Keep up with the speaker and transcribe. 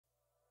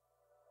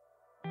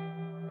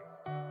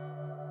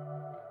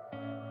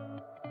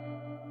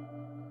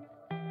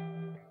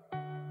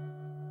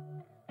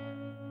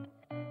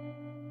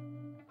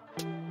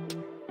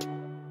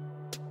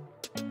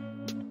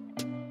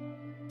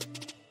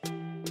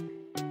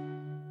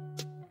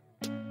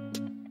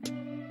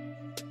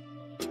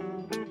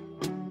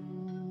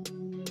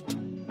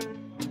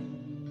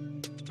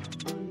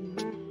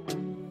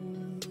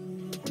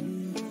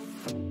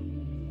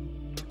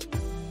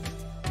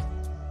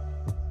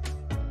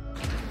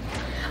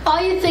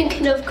Are you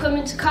thinking of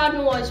coming to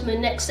Cardinal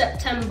Wiseman next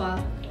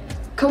September?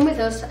 Come with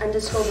us and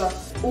discover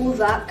all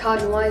that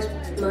Cardinal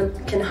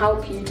Wiseman can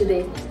help you to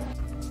be.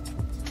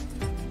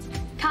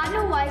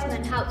 Cardinal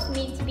Wiseman helps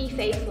me to be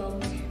faithful.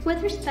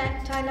 With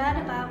respect, I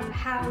learn about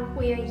how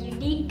we are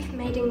unique,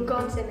 made in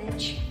God's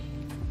image.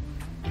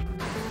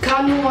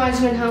 Cardinal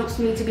Wiseman helps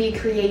me to be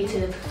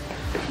creative.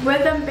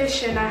 With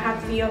ambition, I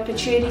have the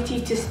opportunity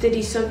to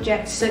study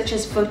subjects such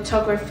as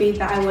photography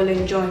that I will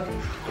enjoy.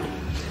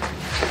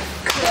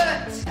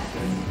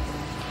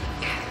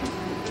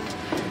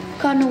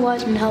 Cardinal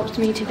Wiseman helps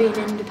me to be an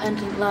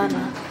independent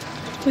learner.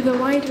 With a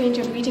wide range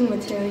of reading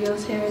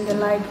materials here in the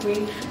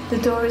library, the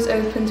door is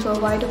open to a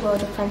wider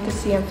world of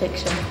fantasy and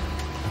fiction.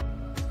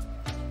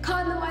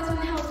 Cardinal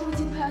Wiseman helps me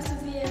to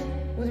persevere.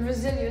 With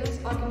resilience,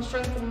 I can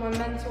strengthen my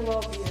mental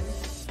well-being.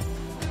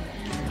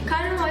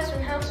 Cardinal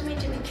Wiseman helps me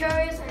to be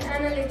curious and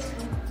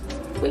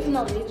analytical. With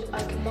knowledge,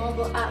 I can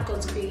marvel at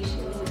God's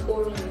creation with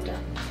awe and wonder.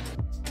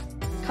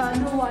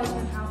 Cardinal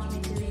Wiseman helps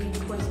me to be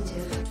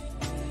inquisitive.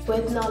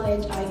 With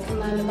knowledge, I can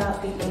learn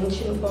about the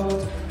ancient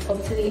world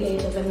up to the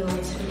age of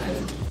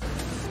enlightenment.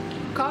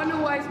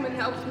 Cardinal Wiseman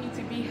helps me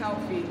to be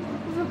healthy.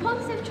 With a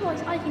positive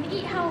choice, I can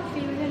eat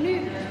healthy with a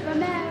new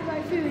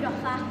Romero food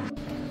offer.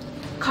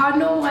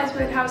 Cardinal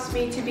Wiseman helps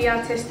me to be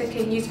artistic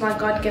and use my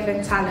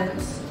God-given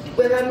talents.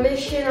 With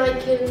ambition, I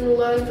can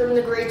learn from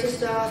the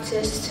greatest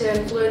artists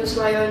to influence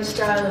my own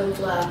style and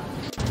flair.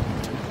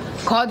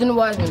 Cardinal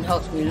Wiseman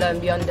helps me learn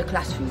beyond the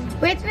classroom.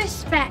 With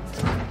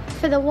respect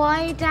for the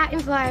wider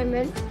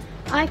environment,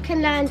 I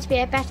can learn to be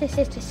a better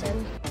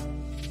citizen.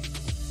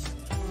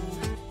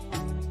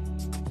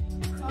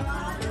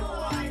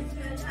 Cardinal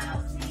Wiseman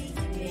helps me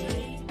to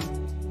be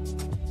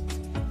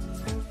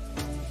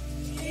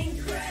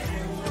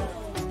incredible.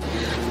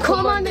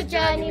 Come on the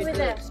journey with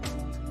us.